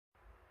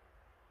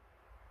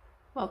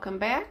Welcome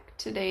back.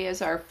 Today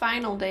is our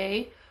final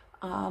day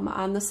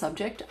on the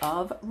subject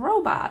of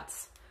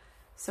robots.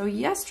 So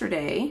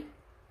yesterday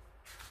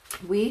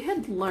we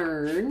had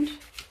learned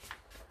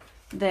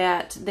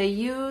that they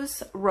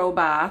use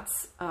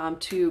robots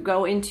to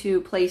go into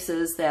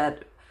places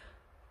that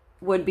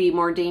would be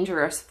more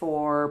dangerous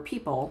for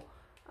people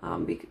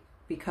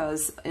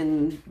because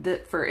in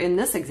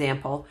this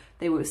example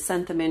they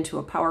sent them into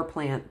a power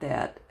plant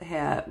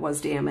that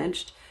was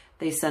damaged.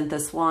 They sent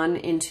this one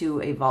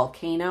into a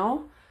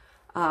volcano.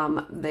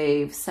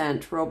 They've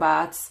sent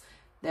robots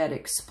that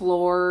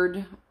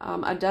explored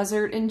a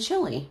desert in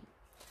Chile.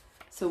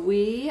 So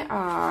we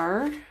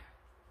are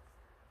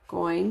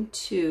going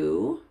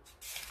to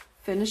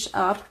finish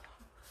up.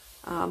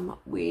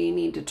 We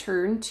need to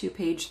turn to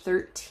page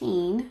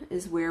 13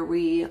 is where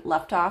we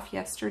left off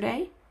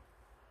yesterday.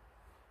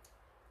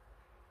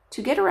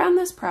 To get around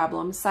this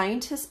problem,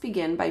 scientists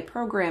begin by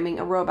programming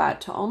a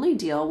robot to only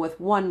deal with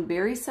one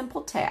very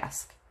simple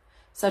task,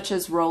 such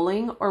as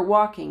rolling or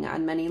walking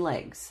on many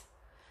legs.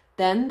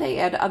 Then they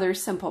add other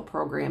simple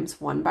programs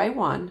one by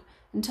one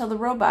until the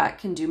robot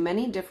can do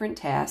many different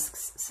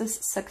tasks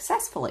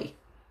successfully.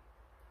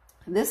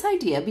 This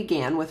idea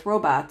began with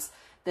robots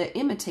that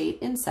imitate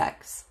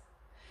insects.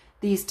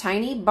 These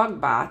tiny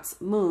bug bots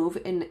move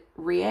and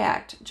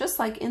react just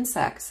like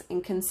insects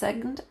and can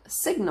send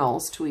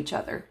signals to each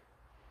other.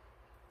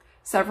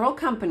 Several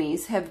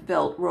companies have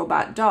built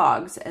robot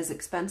dogs as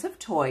expensive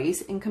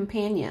toys and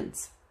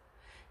companions.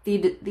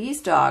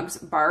 These dogs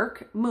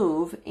bark,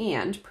 move,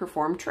 and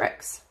perform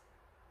tricks.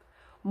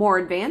 More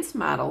advanced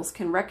models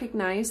can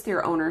recognize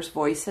their owners'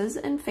 voices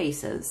and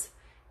faces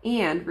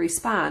and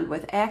respond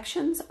with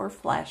actions or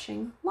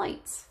flashing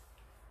lights.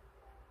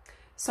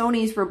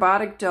 Sony's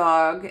robotic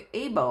dog,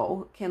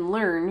 Aibo, can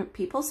learn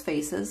people's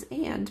faces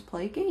and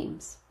play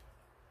games.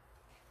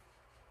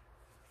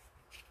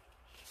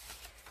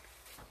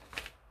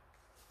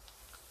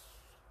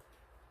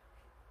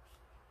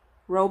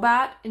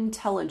 Robot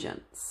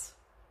intelligence.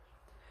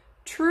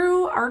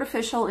 True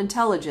artificial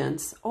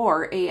intelligence,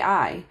 or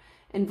AI,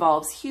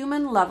 involves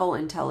human-level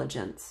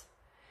intelligence.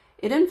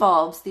 It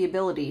involves the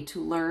ability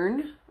to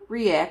learn,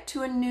 react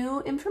to new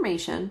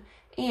information,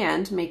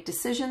 and make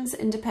decisions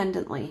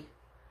independently.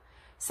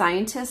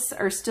 Scientists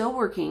are still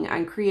working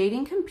on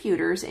creating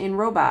computers and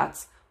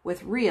robots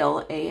with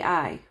real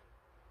AI.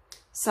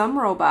 Some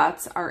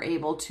robots are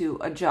able to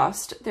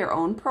adjust their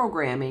own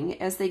programming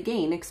as they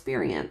gain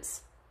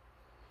experience.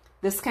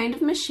 This kind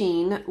of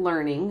machine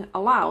learning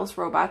allows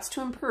robots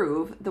to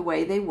improve the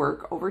way they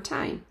work over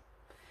time.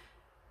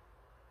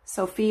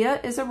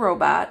 Sophia is a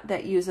robot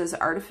that uses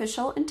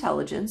artificial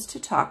intelligence to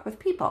talk with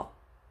people.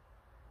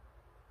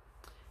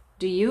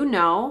 Do you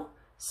know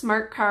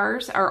smart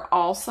cars are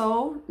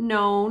also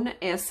known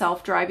as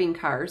self-driving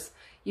cars,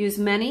 use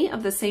many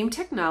of the same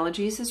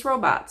technologies as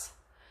robots.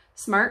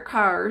 Smart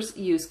cars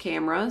use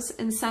cameras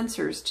and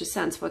sensors to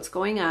sense what's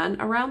going on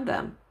around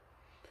them.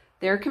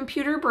 Their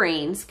computer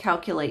brains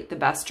calculate the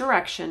best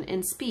direction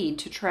and speed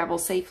to travel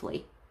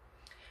safely.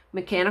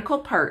 Mechanical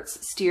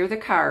parts steer the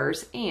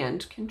cars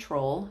and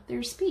control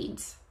their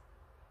speeds.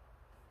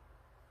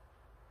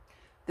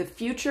 The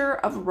future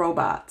of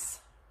robots.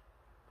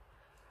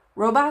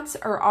 Robots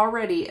are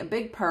already a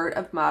big part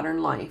of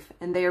modern life,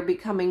 and they are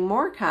becoming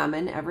more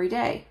common every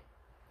day.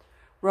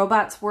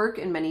 Robots work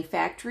in many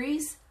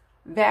factories,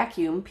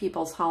 vacuum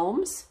people's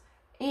homes,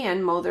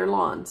 and mow their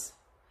lawns.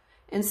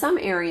 In some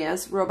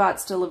areas,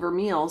 robots deliver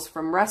meals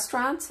from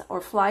restaurants or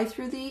fly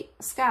through the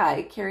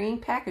sky carrying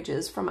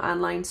packages from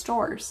online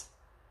stores.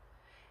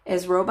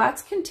 As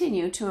robots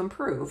continue to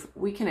improve,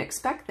 we can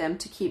expect them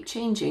to keep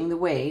changing the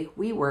way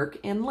we work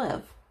and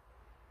live.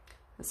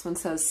 This one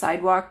says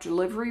sidewalk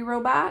delivery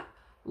robot,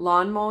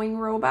 lawn mowing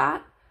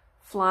robot,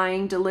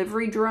 flying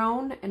delivery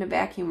drone, and a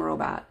vacuum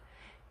robot.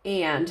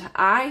 And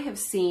I have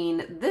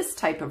seen this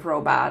type of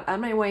robot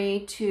on my way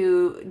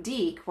to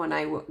Deke when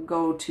I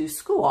go to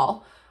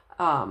school.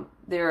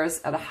 There's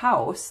a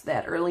house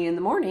that early in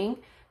the morning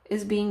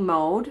is being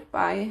mowed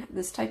by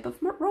this type of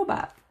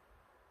robot.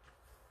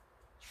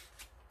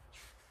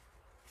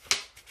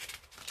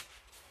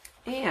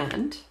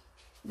 And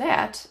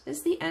that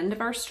is the end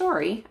of our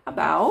story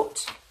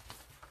about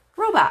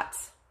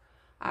robots.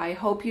 I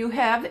hope you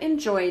have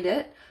enjoyed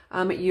it.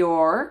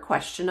 Your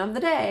question of the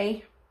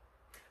day: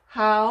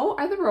 how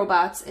are the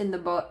robots in the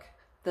book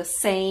the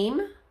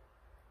same?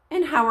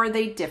 And how are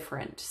they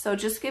different? So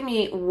just give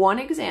me one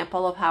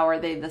example of how are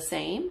they the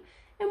same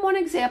and one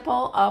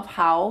example of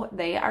how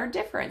they are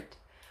different.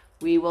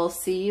 We will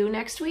see you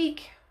next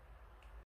week.